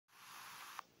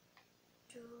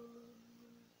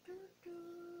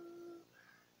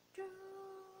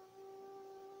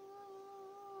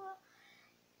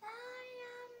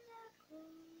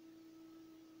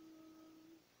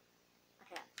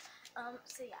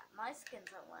So yeah, my skins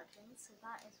aren't working, so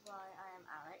that is why I am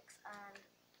Alex, and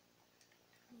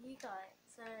you guys,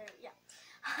 so yeah,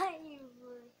 I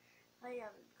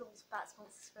calls bats,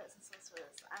 monsters, spirits and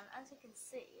sorcerers, and as you can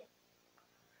see,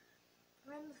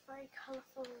 we're in this very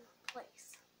colourful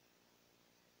place,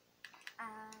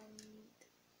 and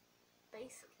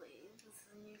basically this is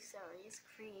a new series,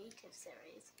 creative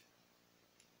series,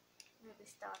 we'll be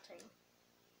starting,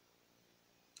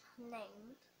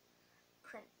 named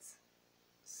Prince.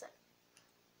 So,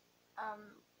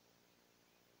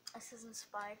 this is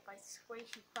inspired by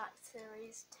Squishy Bat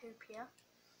series, Topia,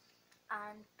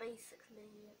 and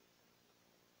basically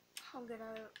I'm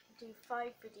gonna do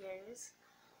 5 videos,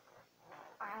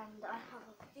 and I have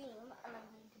a theme, and I'm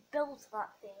going to build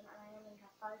that theme, and I only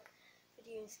have 5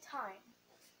 videos time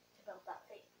to build that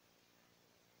theme.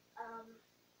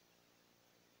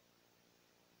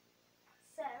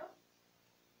 So,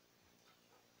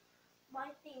 my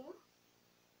theme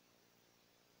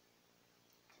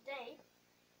today,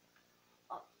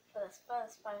 for the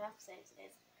first 5 episodes,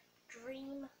 is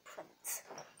Dream Prince.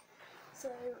 So,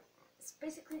 it's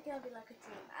basically going to be like a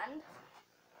dreamland.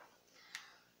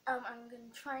 I'm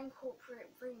going to try and incorporate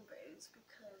rainbows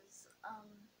because,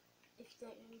 if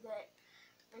you don't know that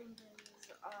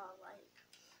rainbows are like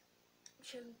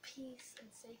showing peace and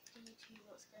safety to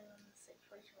what's going on in the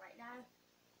situation right now.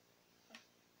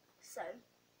 So,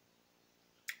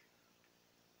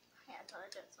 yeah,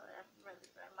 intelligence, sorry, I'm really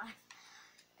very mad.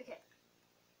 Okay,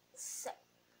 so,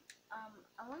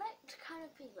 I want it to kind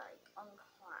of be like on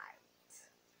clouds.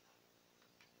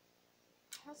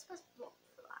 What's the best block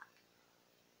for that?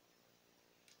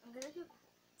 I'm gonna do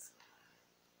quartz.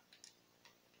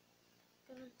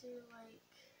 I'm gonna do like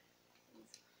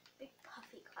these big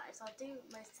puffy clouds. I'll do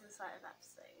most of the side of the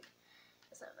episode.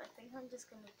 So I think I'm just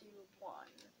gonna do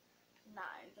one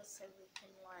now, just so we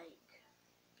can like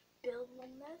build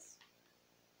on this.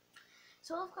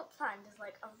 So all I've got planned is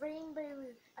like a rainbow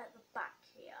at the back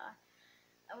here.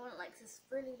 I want like this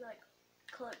really like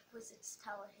cloak wizard's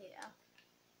tower here.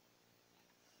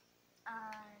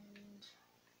 And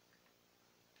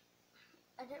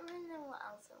I don't really know what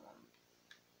else I want.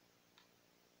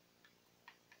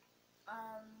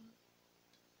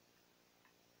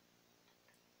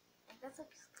 I guess I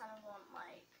just kind of want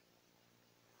like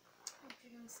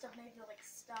dream stuff, maybe like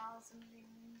stars and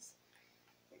moons,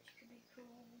 which could be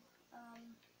cool.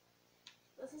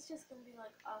 This is just gonna be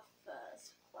like our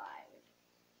first cloud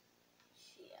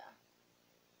here.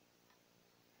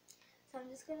 So I'm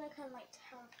just gonna kind of like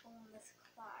terraform this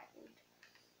cloud,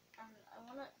 and I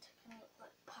want it to kind of look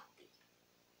like puffy.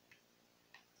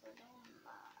 So I don't want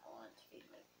that. I want it to be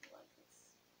like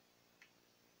this.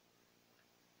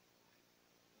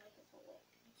 Like it's all like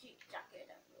Jeep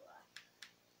jacket everywhere.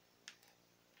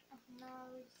 And now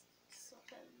we just sort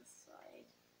it on the side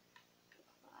of the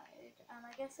cloud, and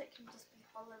I guess it can just be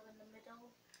hollow in the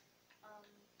middle. Oh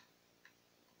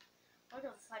my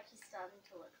god, it's actually starting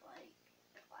to look like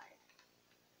a cloud.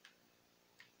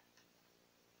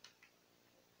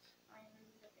 I'm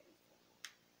really looking for.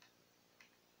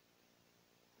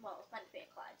 Well, it's meant to be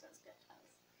a cloud, so it's good.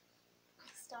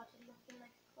 It started looking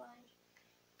like a cloud.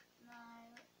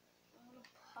 Now I'm gonna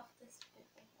puff this bit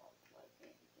up, like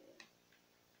maybe do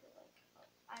like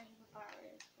out of the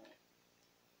barriers, but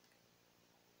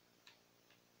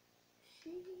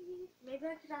sheep. Maybe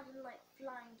I could have like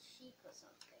flying sheep or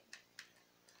something.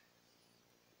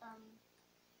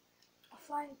 Or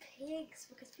flying pigs,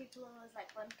 because people always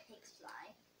like when pigs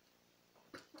fly.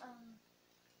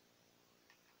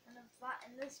 And of that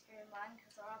in this dreamland,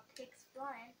 because there are pigs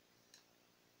flying.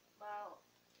 Well,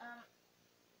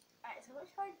 alright, so what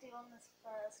should I do on this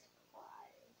first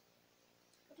cloud?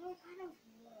 What do I kind of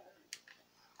want?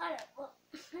 I don't know, well,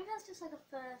 maybe that's just like a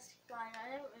first cloud.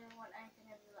 I don't really want anything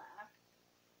over there.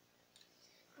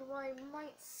 But what I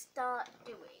might start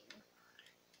doing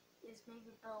is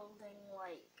maybe building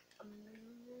like a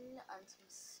moon and some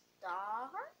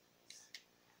stars.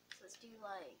 So let's do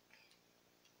like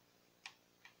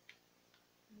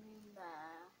moon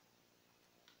there.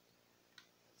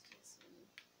 Let's do some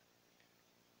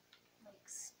like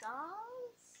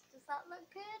stars. Does that look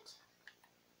good?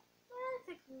 I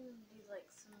think we can do like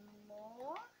some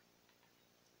more.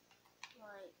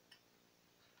 Like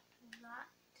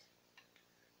that.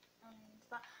 And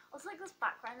that. Also, like this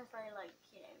background is very like,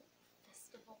 you know,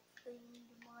 festival themed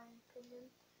in my opinion.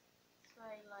 It's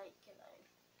very like, you know.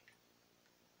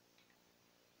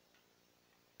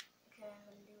 Okay, I'm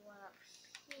gonna do one up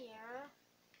here.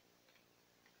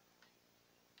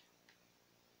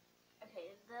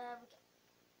 Okay, there we go.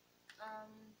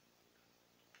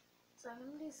 So I'm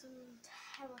gonna do some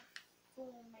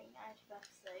terraforming out of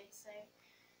episodes. So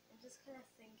just kind of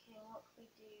thinking, what can we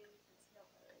do that's not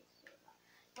really to do with that?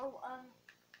 Oh,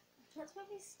 let's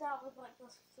maybe start with like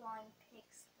this flying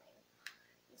pigs thing.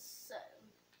 So,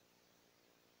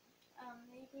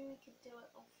 maybe we could do it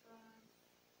off of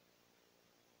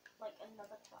like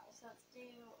another cloud. So let's do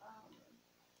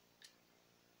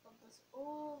from this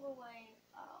all the way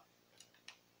up.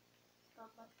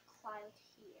 Got like a cloud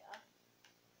here.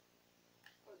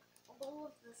 Like all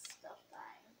of this stuff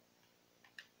down.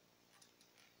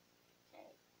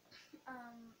 Okay.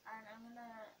 And I'm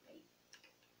gonna make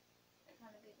it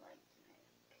kind of be like, you know,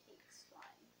 pigs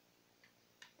flying.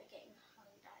 They're getting hung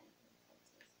down from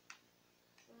fences.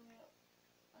 So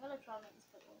I'm gonna try and make this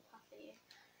a bit more puffy.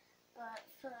 But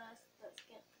first, let's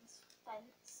get this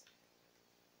fence.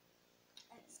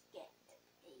 Let's get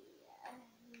a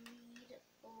lead,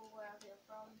 or wherever you're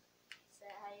from. Say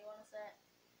it how you want to say it.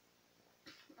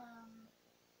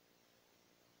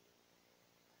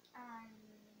 And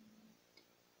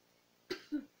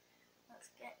let's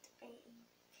get a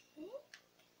pig.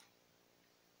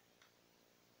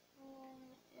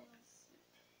 Where is the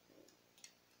pig?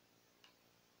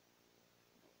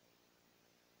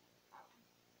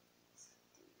 Let's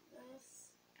do this.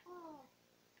 Oh,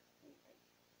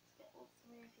 let's get all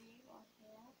three of you on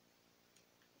here.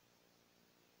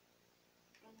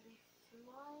 Going to be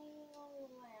flying all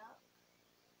the way up.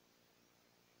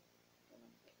 Gonna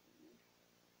get you.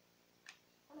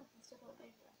 Oh no, I still got a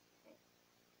baby there. Okay.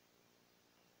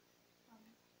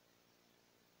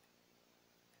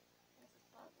 There's a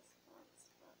bug, this bug, this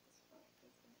bug, this bug.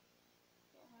 Please don't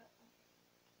get hurt.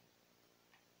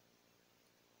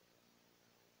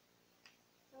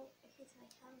 Oh, okay, so I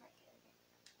can let go again.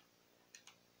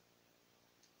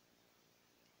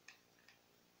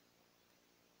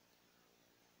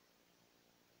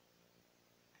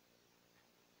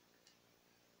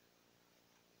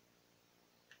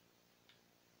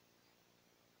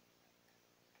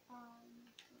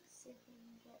 Let's see if we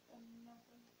can get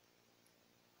another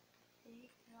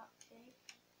pig. That pig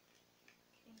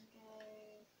can go.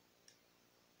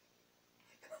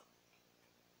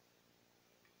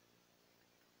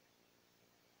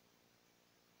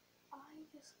 I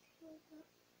just killed that.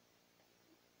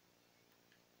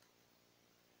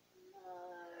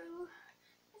 No,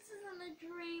 this isn't a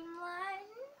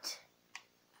dreamland.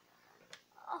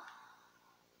 Oh.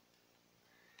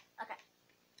 Okay.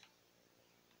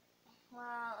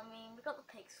 Well, I mean, we got the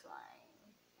pigs flying.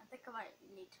 I think I might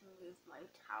need to move my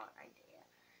tower idea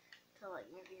to like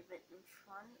maybe a bit in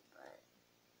front, but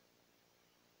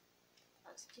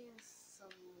let's do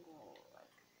some more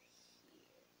like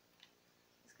here.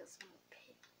 Let's get some more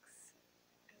pigs.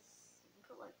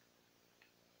 Put like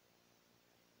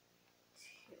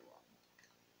 2 on.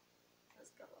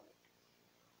 Let's go like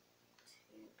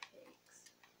 2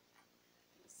 pigs.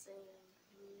 The same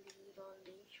lead or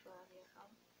leash wherever you're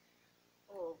from.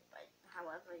 Or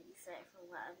however you say it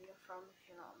from wherever you're from. If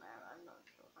you're not American, I'm not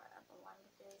sure whatever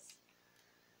language it is.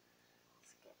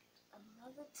 Let's get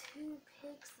another 2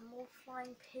 pigs. The more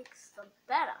flying pigs, the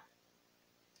better.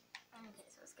 Okay,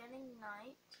 so it's getting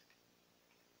night.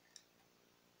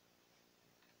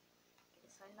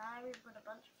 Okay, so now we've got a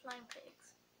bunch of flying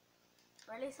pigs.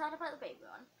 Really sad about the baby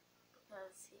one,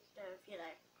 because he could have, you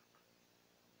know,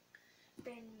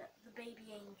 been the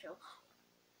baby angel.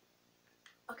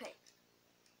 Okay,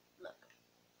 look,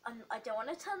 I don't want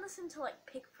to turn this into like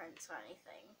Pig Prince or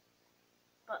anything,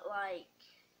 but like,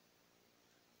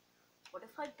 what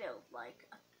if I build like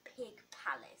a pig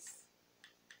palace?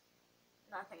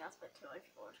 No, I think that's a bit too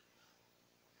overboard.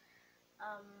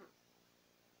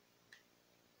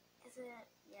 Is it?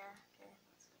 Yeah, okay,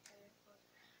 that's a bit too overboard.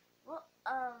 What,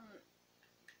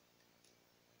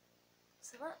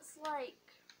 so that's like,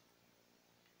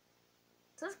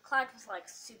 so this cloud was like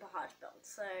super hard to build,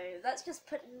 so let's just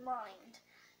put in mind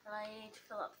that I need to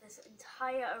fill up this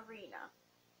entire arena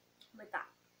with that.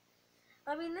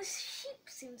 I mean, this sheep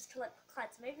seems to like the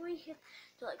cloud, so maybe we should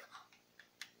do like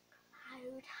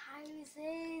cloud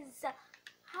houses.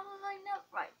 How am I not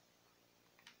right?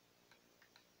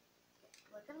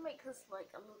 We're gonna make this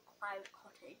like a little cloud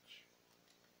cottage.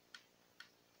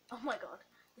 Oh my god,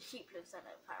 the sheep lives in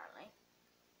it apparently.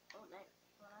 Oh no,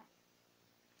 oh no.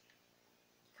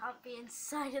 Can't be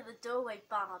inside of the doorway,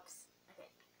 Barbs. Okay.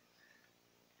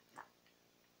 No.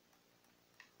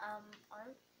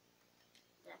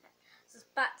 Yeah, okay. So there's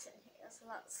bats in here, so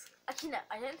that's... Actually, no,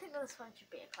 I don't think this one should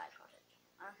be a cloud cottage.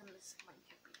 I reckon this one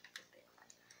should be a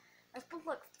cloud. Let's put,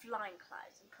 like, flying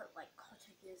clouds and put, like,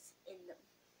 cottages in them.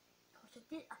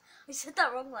 Cottages? I said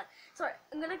that wrong one. Sorry,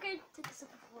 I'm gonna go take a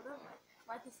sip of water.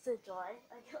 My mouth is so dry.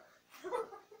 I can't... I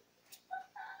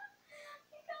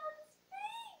can't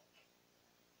speak!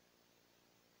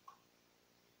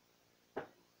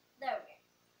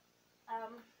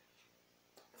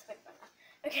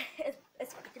 Okay,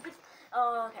 it's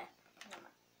oh, okay. Never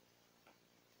mind.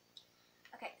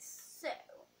 Okay, so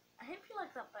I hope you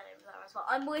like that bit over there as well.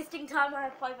 I'm wasting time.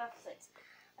 I have 5 episodes.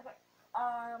 Okay.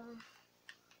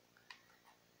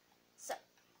 So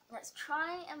let's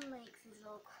try and make these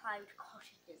little cloud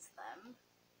cottages then.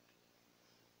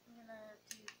 I'm gonna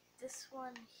do this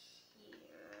one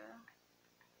here.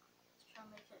 Let's try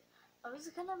and make it. I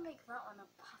was gonna make that one a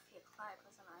puffier cloud,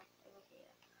 wasn't I? Over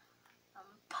here.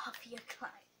 Puffier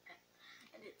cloud.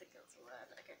 I didn't think that's a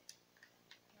word. Okay.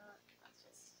 Let's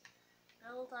just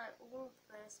build out all of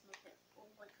this, make it all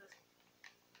like this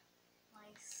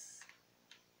nice.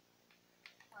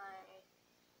 Like,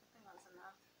 I think that's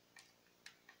enough.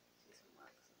 Do some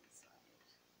works inside.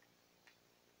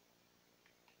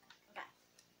 Okay.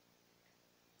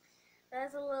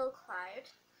 There's a little cloud.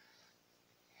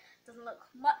 Doesn't look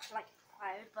much like a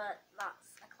cloud, but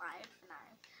that's a cloud for now.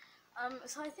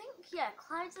 So I think, yeah,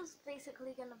 clouds is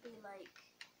basically gonna be like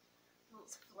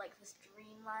lots of like this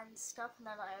dreamland stuff, and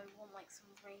then I want like some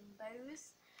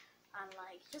rainbows and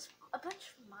like just a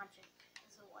bunch of magic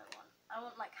is all I want. I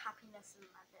want like happiness and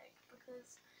magic,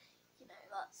 because you know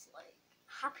that's like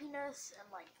happiness and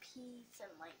like peace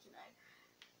and like, you know,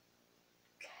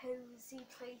 cozy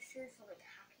places for like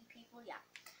happy people. Yeah,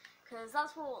 because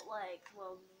that's what like the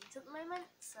world needs at the moment.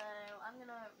 So I'm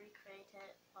gonna recreate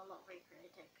it. Well, not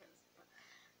recreate it, because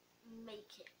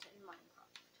make it in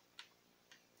Minecraft.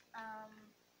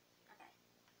 Okay.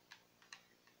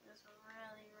 This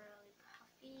really, really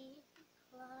puffy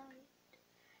cloud.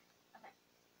 Okay.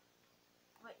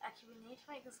 Wait, actually we need to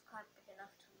make this cloud big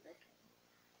enough to live in.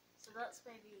 So let's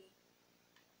maybe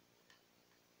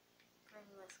bring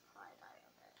this cloud out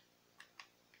a bit.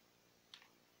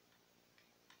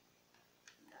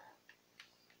 There.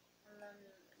 And then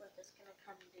we're just gonna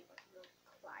kind of do like a little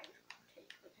cloud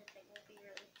cottage, which I think will be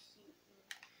really cute and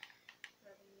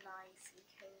really nice and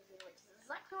cozy, which is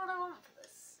exactly what I want for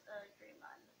this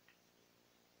dreamland.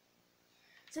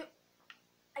 So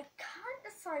I can't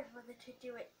decide whether to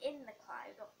do it in the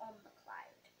cloud or on the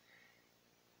cloud,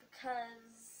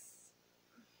 because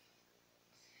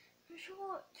I'm not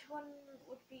sure which one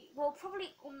would be. Well,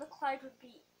 probably on the cloud would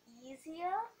be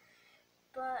easier,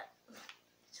 but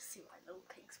just see my little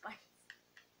pig spines.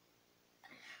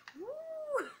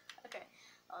 Woo! Okay,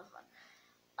 that was fun.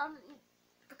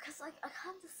 Because like I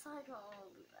can't decide what one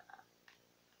will be better.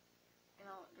 You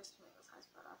know, just to make this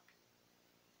house better.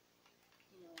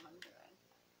 You know what I'm doing.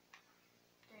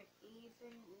 Don't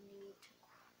even need to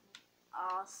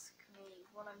ask me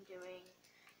what I'm doing.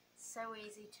 So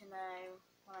easy to know.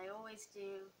 What I always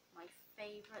do. My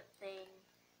favourite thing.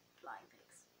 Flying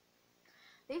pigs.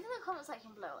 Leave in the comment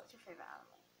section below what's your favourite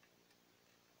animal.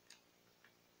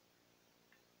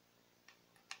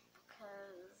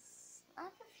 Because I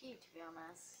have a few, to be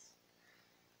honest.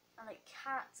 I like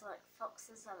cats, I like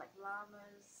foxes, I like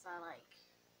llamas, I like...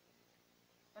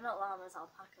 Well, not llamas,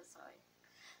 alpacas, sorry.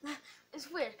 It's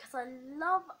weird because I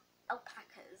love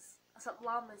alpacas, except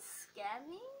llamas scare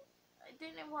me. I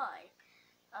don't know why.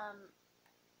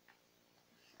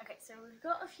 Okay, so we've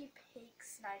got a few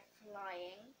pigs now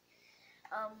flying.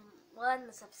 We'll end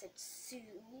this episode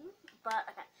soon, but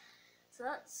okay. So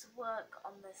let's work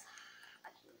on this.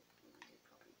 Actually, we'll do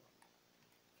probably one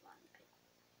flying pig.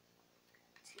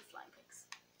 2 flying pigs.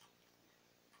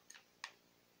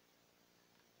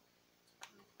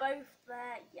 Both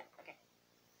there. Yeah. Okay.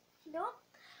 You know what?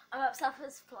 I'm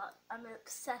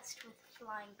obsessed with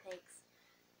flying pigs.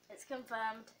 It's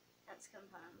confirmed. It's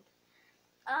confirmed.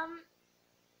 I'm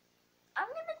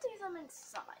gonna do them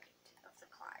inside of the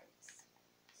clouds.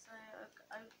 So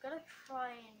I'm gonna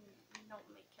try and not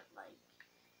make it like,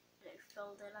 you know,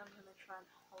 filled in. I'm gonna try and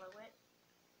hollow it.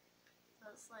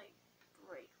 So it's like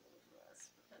break all of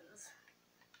this, because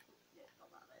yeah,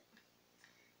 not that bit.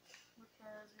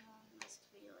 Because we want this to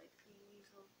be like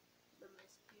the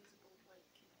most usable, like,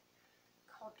 you know,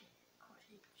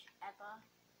 cottage ever.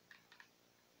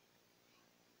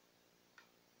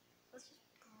 Let's just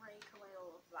break away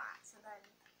all of that, so then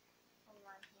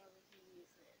online here we can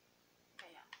use it.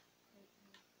 Okay, yeah.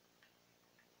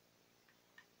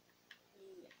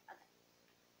 Yeah, okay.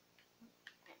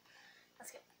 Okay,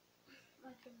 let's go.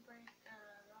 I can break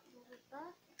that little bit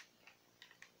back.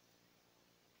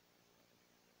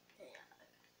 Okay, yeah.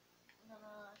 I'm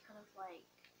gonna kind of like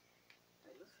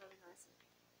do this really nice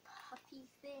puffy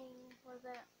thing with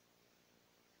it.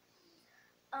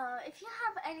 If you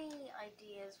have any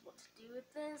ideas what to do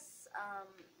with this,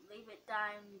 leave it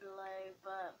down below,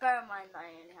 but bear in mind that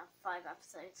I only have 5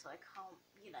 episodes, so I can't,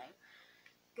 you know,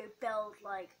 go build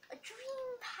like a dream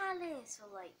palace or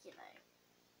like, you know,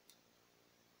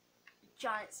 a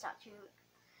giant statue.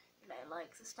 you know, like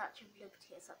the Statue of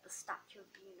Liberty is like the Statue of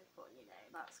the Unicorn, you know,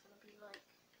 that's gonna be like.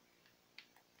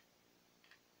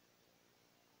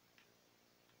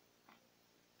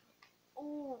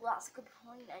 Oh, that's a good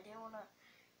point. I don't wanna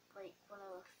break one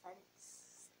of the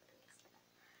fences.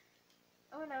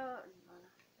 Oh no, no.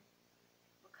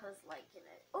 Because like, you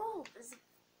know, oh, there's a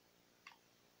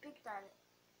big dan.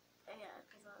 Oh yeah,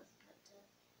 because I was meant to.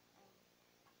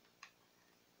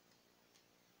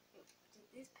 Did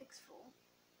these pigs fall?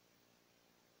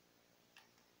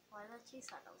 Why are there 2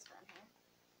 sandals down here?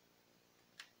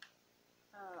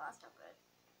 Oh, that's not good.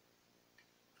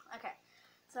 Okay,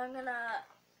 so I'm gonna,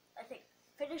 I think,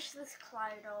 finish this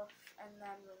cloud off and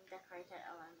then we'll decorate it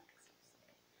on our next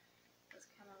episode.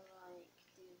 Just kind of like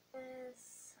do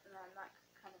this, and then that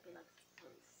could kind of be like the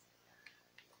roof.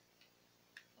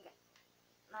 Okay,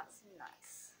 that's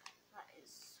nice. That is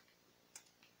sweet.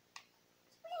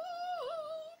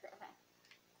 Okay.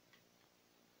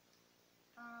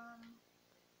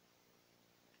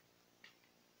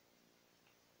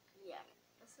 Yeah,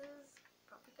 this is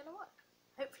probably gonna work.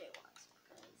 Hopefully it works,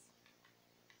 because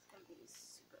it's gonna be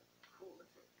super cool if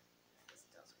this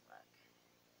does work.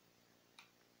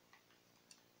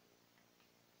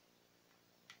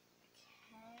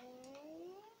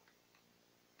 Okay.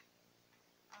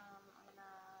 I'm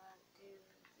gonna do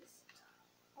this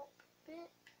top bit.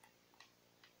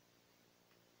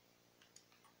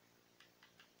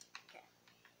 Okay.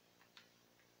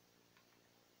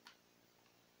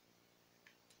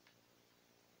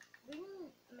 We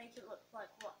can make it look like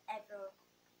whatever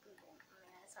we want on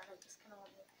the outside. I just kind of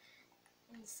want the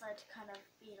inside to kind of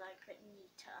be like a bit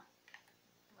neater,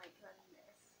 like than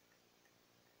this.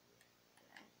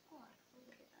 Okay. Oh, I can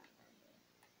look at that down here.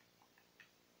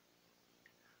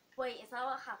 Wait, is that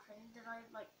what happened? Did I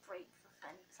like break the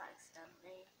fence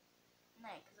accidentally?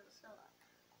 No, because it was still up.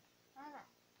 I don't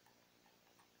know.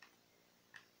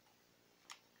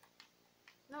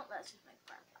 No, let's just make a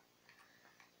brand plan.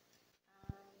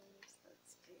 And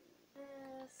let's do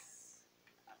this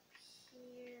up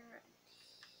here and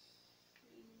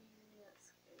here.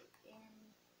 Let's go in.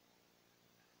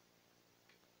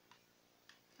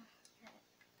 Okay.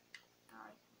 Now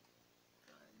I can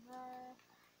go in there.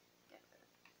 Get rid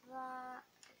of that.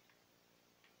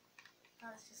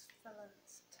 Now let's just fill in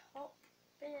this top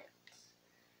bit.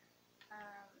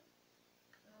 And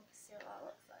we can see what that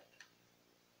looks like.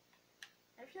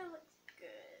 I feel it looks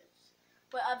good.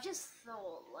 But I've just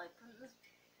thought, like, wouldn't this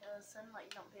person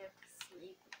like not be able to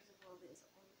sleep because of all these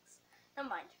oinks?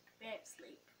 Never mind, we don't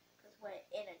sleep because we're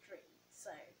in a dream,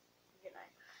 so you know.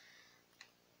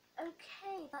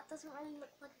 Okay, that doesn't really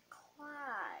look like a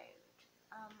cloud.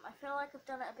 I feel like I've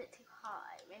done it a bit too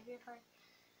high. Maybe if I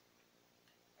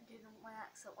do my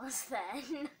accent was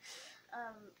then.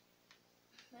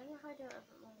 Maybe if I do it a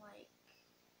bit more like.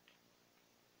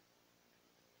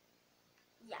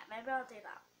 Yeah, maybe I'll do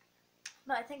that.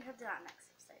 But I think I'll do that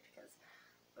next episode because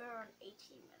we're on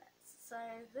 18 minutes.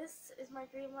 So this is my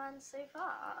dreamland so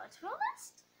far. To be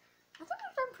honest, I think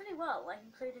I've done pretty well, like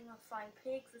including the flying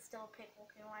pigs. There's still a pig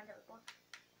walking around at the bottom.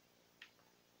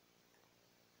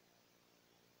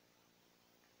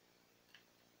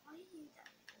 Why are you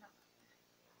down? No.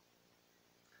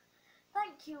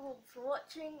 Thank you all for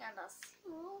watching, and I'll see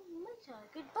you all later.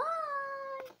 Goodbye!